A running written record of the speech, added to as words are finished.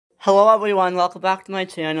Hello everyone, welcome back to my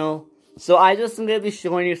channel. So I just am going to be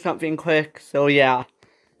showing you something quick, so yeah.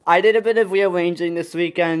 I did a bit of rearranging this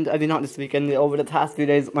weekend, not this weekend, over the past few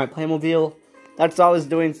days with my Playmobil. That's why I was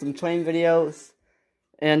doing some train videos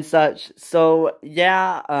and such. So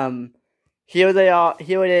yeah, here they are,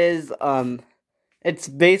 here it is, it's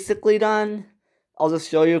basically done. I'll just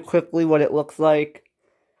show you quickly what it looks like.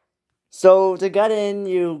 So to get in,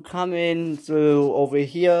 you come in through over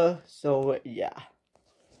here, so yeah.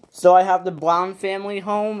 So I have the Brown family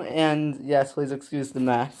home, and yes, please excuse the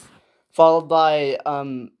mess. Followed by,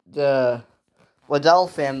 the Waddell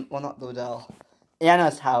family, well not the Waddell,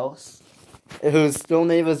 Anna's house, who's still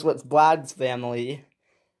neighbors with Brad's family.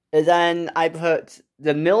 And then I put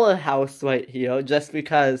the Miller house right here, just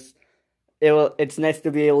because it's nice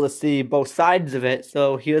to be able to see both sides of it.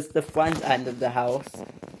 So here's the front end of the house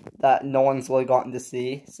that no one's really gotten to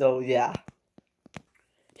see, so yeah.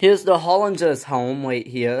 Here's the Hollinger's home right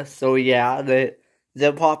here, so yeah,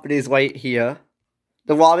 their property's right here.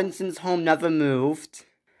 The Robinsons' home never moved.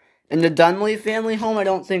 And the Dunley family home, I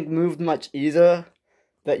don't think moved much either.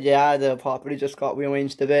 But yeah, the property just got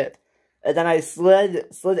rearranged a bit. And then I slid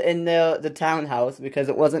in there the townhouse because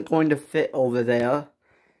it wasn't going to fit over there.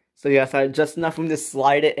 So yes, I had just enough room to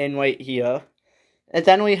slide it in right here. And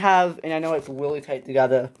then we have, and I know it's really tight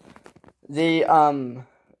together, the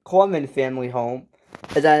Corman family home.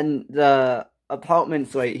 And then the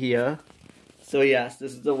apartment's right here. So yes,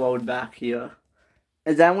 this is the road back here.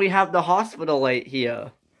 And then we have the hospital right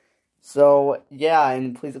here. So yeah,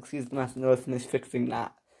 and please excuse the mess, I finished fixing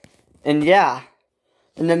that. And yeah.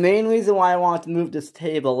 And the main reason why I want to move this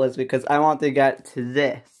table is because I want to get to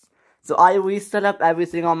this. So I reset up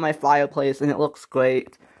everything on my fireplace and it looks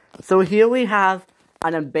great. So here we have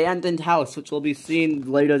an abandoned house, which will be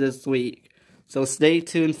seen later this week. So stay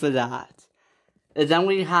tuned for that. And then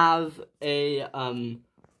we have a,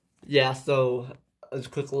 so a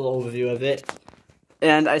quick little overview of it.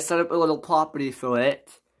 And I set up a little property for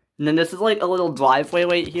it. And then this is like a little driveway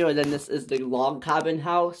right here. And then this is the log cabin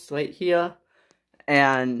house right here.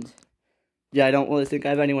 And, yeah, I don't really think I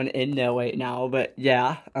have anyone in there right now. But,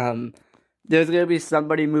 yeah, there's going to be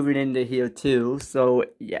somebody moving into here too. So,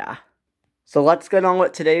 yeah. So let's get on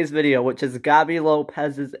with today's video, which is Gabi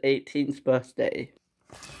Lopez's 18th birthday.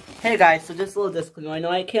 Hey guys, so just a little disclaimer, I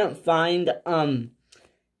know I can't find,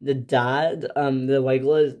 the dad, the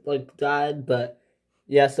regular, dad, but,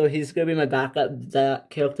 yeah, so he's gonna be my backup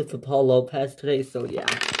character for Paul Lopez today, so yeah.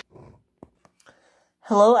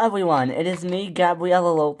 Hello everyone, it is me,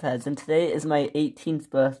 Gabriella Lopez, and today is my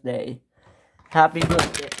 18th birthday. Happy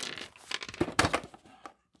birthday.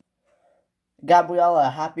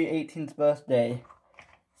 Gabriella, happy 18th birthday.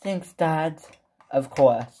 Thanks, Dad. Of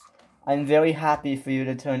course. I'm very happy for you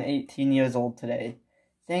to turn 18 years old today.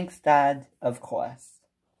 Thanks, Dad, of course.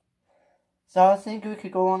 So I was thinking we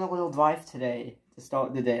could go on a little drive today to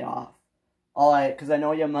start the day off. Alright, because I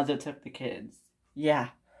know your mother took the kids. Yeah.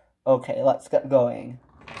 Okay, let's get going.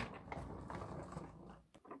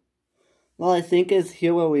 Well, I think it's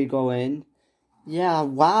here where we go in. Yeah,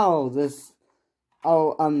 wow, this,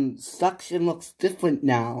 section looks different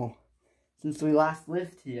now. Since we last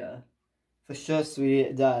lived here. For sure, sweetie,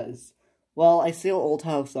 it does. Well, I see our old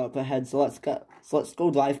house up ahead, so let's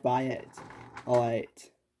go drive by it. Alright.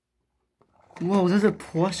 Whoa, there's a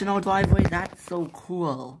Porsche in our driveway? That's so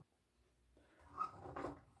cool.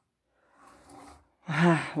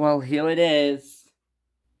 Well, here it is.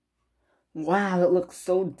 Wow, it looks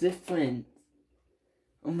so different.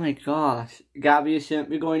 Oh my gosh. Gabi, you shouldn't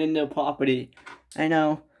be going into the property. I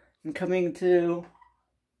know. I'm coming too.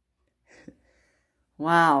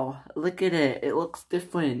 Wow, look at it. It looks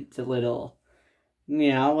different a little.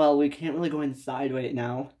 Yeah, well, we can't really go inside right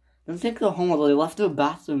now. I don't think they're home, although they left their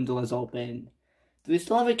bathroom doors open. Do we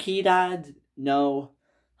still have a key, Dad? No.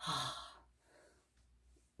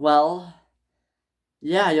 Well,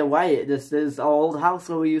 yeah, you're right. This is our old house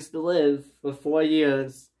where we used to live for 4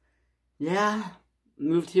 years. Yeah,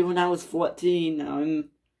 moved here when I was 14. Now I'm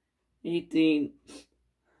 18.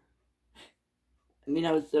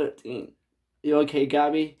 I was 13. You okay,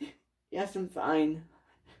 Gabi? Yes, I'm fine.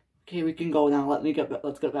 Okay, we can go now.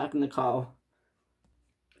 Let's get back in the car.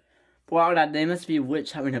 Wow, Dad, they must be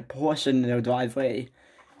rich having a Porsche in their driveway.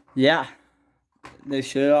 Yeah, they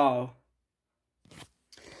sure are.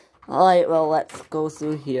 Alright, well, let's go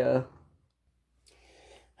through here.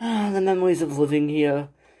 The memories of living here.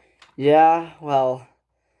 Yeah, well.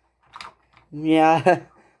 Yeah,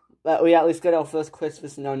 but we at least got our first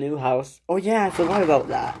Christmas in our new house. Oh yeah, I forgot about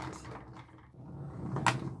that.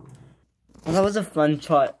 Well, that was a fun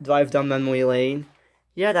drive down memory lane.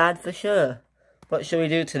 Yeah, Dad, for sure. What should we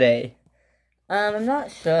do today? I'm not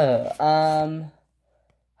sure. How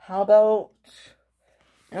about...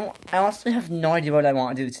 I honestly have no idea what I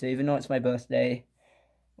want to do today, even though it's my birthday.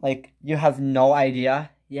 Like, you have no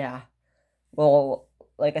idea? Yeah. Well,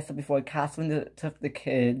 like I said before, Catherine took the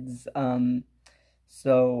kids,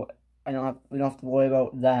 so we don't have to worry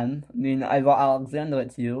about them. I mean, I brought Alexander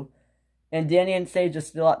with you. And Danny and Sage are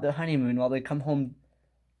still at their honeymoon while they come home,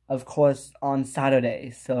 of course, on Saturday.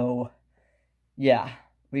 So, yeah,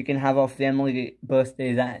 we can have our family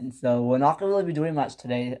birthday then. So, we're not going to really be doing much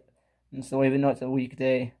today. And so, even though it's a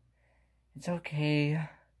weekday, it's okay.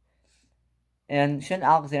 And shouldn't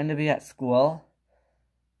Alexander be at school?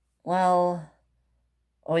 Well,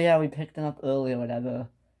 oh yeah, we picked him up early or whatever.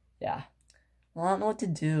 Yeah. Well, I don't know what to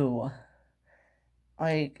do.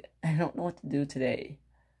 Like, I don't know what to do today.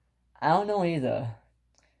 I don't know either.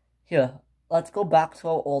 Here, let's go back to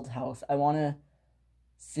our old house. I want to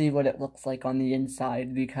see what it looks like on the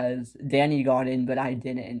inside because Danny got in, but I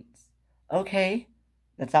didn't. Okay,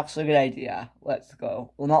 that's actually a good idea. Let's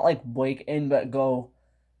go. Well, not like break in, but go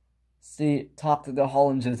talk to the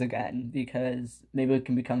Hollingers again because maybe we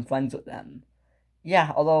can become friends with them.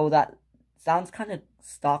 Yeah, although that sounds kind of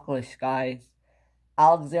stalkerish, guys.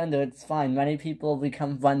 Alexander, it's fine. Many people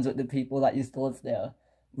become friends with the people that used to live there.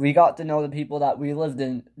 We got to know the people that we lived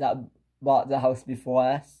in that bought the house before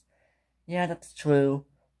us. Yeah, that's true.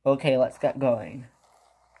 Okay, let's get going.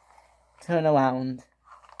 Turn around.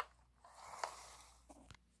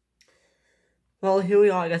 Well, here we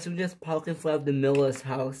are. I guess we're just parked in front of the Miller's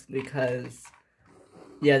house because,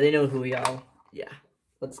 yeah, they know who we are. Yeah,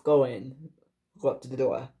 let's go in. Go up to the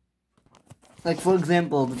door. Like, for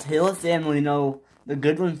example, the Taylor family know the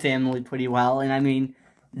Goodwin family pretty well, and I mean,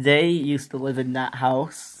 they used to live in that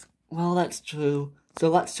house. Well, that's true. So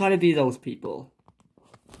let's try to be those people.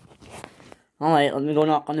 Alright, let me go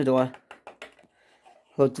knock on the door.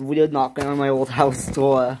 So it's weird knocking on my old house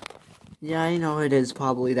door. Yeah, I know it is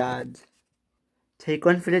probably, Dad. Take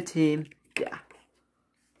one for the team. Yeah.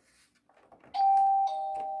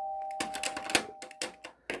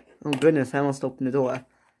 Oh goodness, I almost opened the door.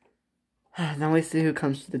 Now we see who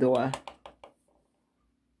comes to the door.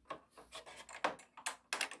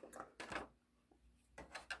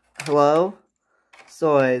 Hello?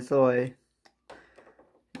 Sorry.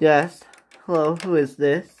 Yes? Hello, who is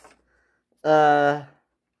this? Oh,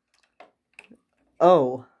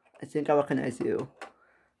 I think I recognize you.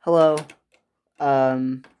 Hello.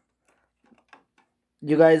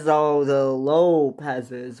 You guys are the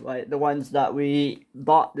Lopez's, right? The ones that we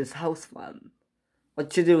bought this house from.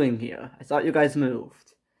 What you doing here? I thought you guys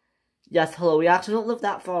moved. Yes, hello, we actually don't live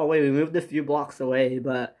that far away. We moved a few blocks away,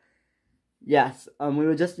 but... Yes, we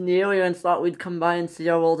were just in the area and thought we'd come by and see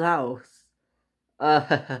our old house.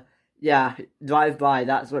 Yeah, drive by,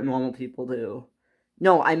 that's what normal people do.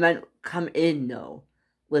 No, I meant come in, no.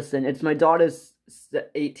 Listen, it's my daughter's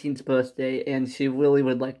 18th birthday, and she really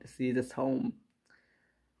would like to see this home.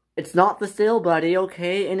 It's not for sale, buddy,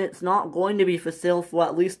 okay? And it's not going to be for sale for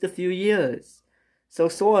at least a few years. So,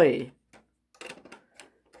 sorry.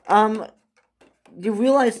 You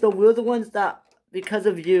realize, though, we're the ones that, because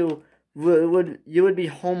of you, you would be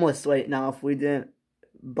homeless right now if you didn't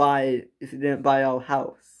buy our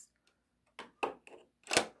house.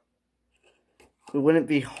 We wouldn't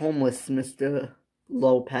be homeless, Mr.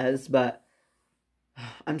 Lopez, but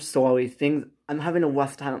I'm sorry. I'm having a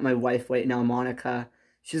rough time with my wife right now, Monica.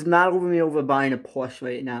 She's mad over me over buying a Porsche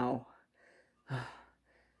right now.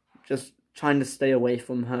 Just trying to stay away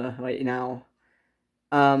from her right now.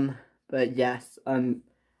 But yes,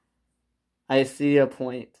 I see your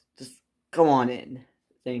point. Just go on in.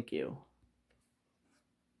 Thank you.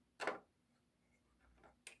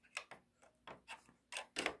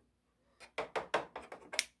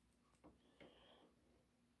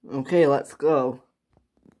 Okay, let's go.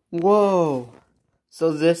 Whoa.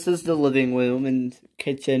 So this is the living room and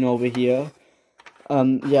kitchen over here.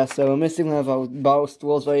 Yeah, so we're missing one of our bar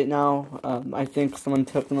stools right now. I think someone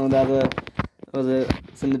took them or whatever. Or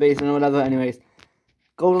it's in the basement or whatever. Anyways,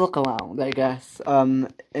 go look around, I guess.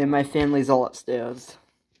 And my family's all upstairs.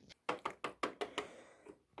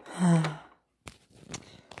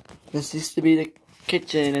 This used to be the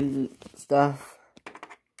kitchen and stuff.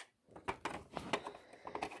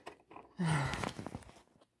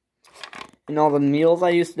 And all the meals I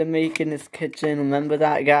used to make in this kitchen. Remember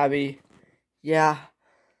that, Gabi? Yeah.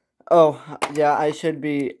 Oh, yeah, I should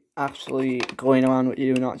be actually going around with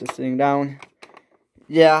you, not just sitting down.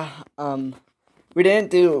 Yeah, we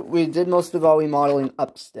did most of our remodeling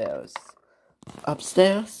upstairs.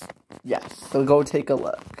 Upstairs? Yes, so go take a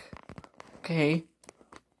look. Okay.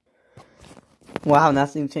 Wow,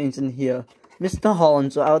 nothing changed in here. Mr.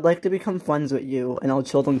 Holland, so I would like to become friends with you, and our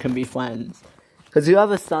children can be friends. Because you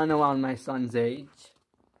have a son around my son's age.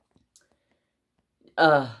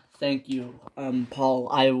 Thank you,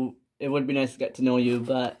 Paul. It would be nice to get to know you,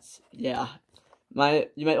 but, yeah.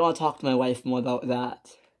 You might want to talk to my wife more about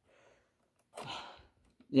that.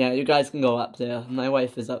 Yeah, you guys can go up there. My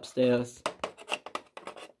wife is upstairs.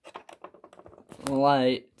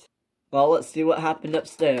 Alright. Well, let's see what happened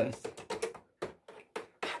upstairs.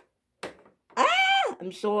 Ah!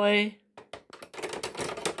 I'm sorry.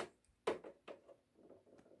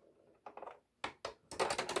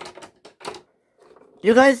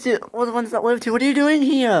 You guys all the ones that lived here, what are you doing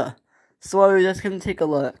here? So we're just gonna take a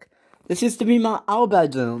look. This used to be our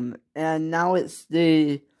bedroom, and now it's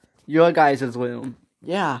your guys' room.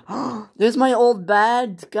 Yeah. There's my old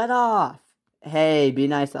bed. Get off. Hey, be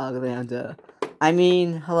nice, Alexander. I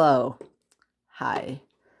mean, hello. Hi.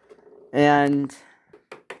 And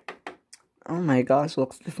oh my gosh,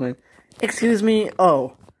 looks different. Excuse me.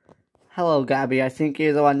 Oh. Hello, Gabi. I think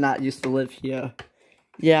you're the one that used to live here.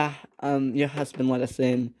 Yeah, your husband let us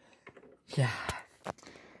in. Yeah.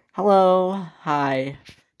 Hello. Hi.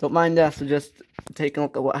 Don't mind us, we're just taking a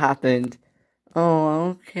look at what happened.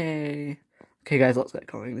 Oh, okay. Okay, guys, let's get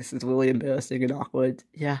going. This is really embarrassing and awkward.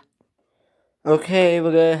 Yeah. Okay,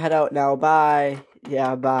 we're gonna head out now. Bye.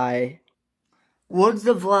 Yeah, bye. Words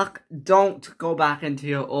of luck, don't go back into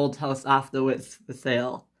your old house after it's for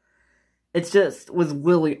sale. It just was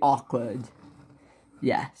really awkward.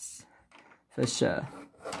 Yes. For sure.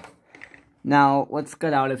 Now, let's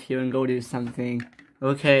get out of here and go do something.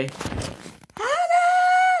 Okay.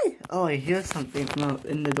 Honey! Oh, I hear something from out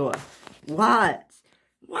in the door. What?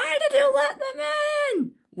 Why did you let them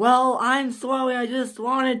in? Well, I'm sorry, I just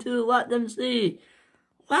wanted to let them see.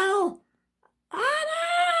 Well,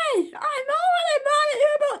 honey! I'm already mad at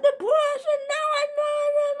you about the push, and now I'm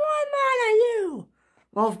more mad at you.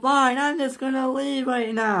 Well, fine, I'm just gonna leave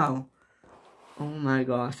right now. Oh my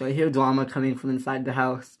gosh, I hear drama coming from inside the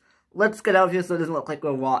house. Let's get out of here so it doesn't look like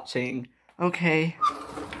we're watching. Okay.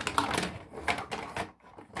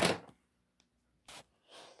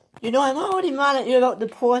 You know, I'm already mad at you about the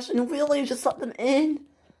Porsche, and really, you just let them in?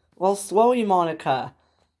 Well, slowly, Monica.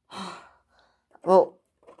 Well,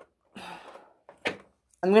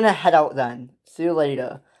 I'm gonna head out then. See you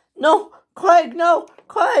later. No, Craig, no,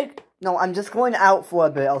 Craig! No, I'm just going out for a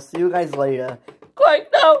bit. I'll see you guys later. Craig,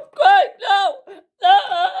 no! Craig, no!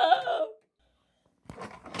 No!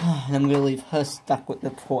 And I'm gonna leave her stuck with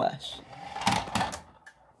the Porsche.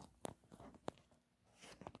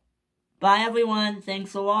 Bye everyone,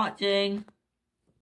 thanks for watching.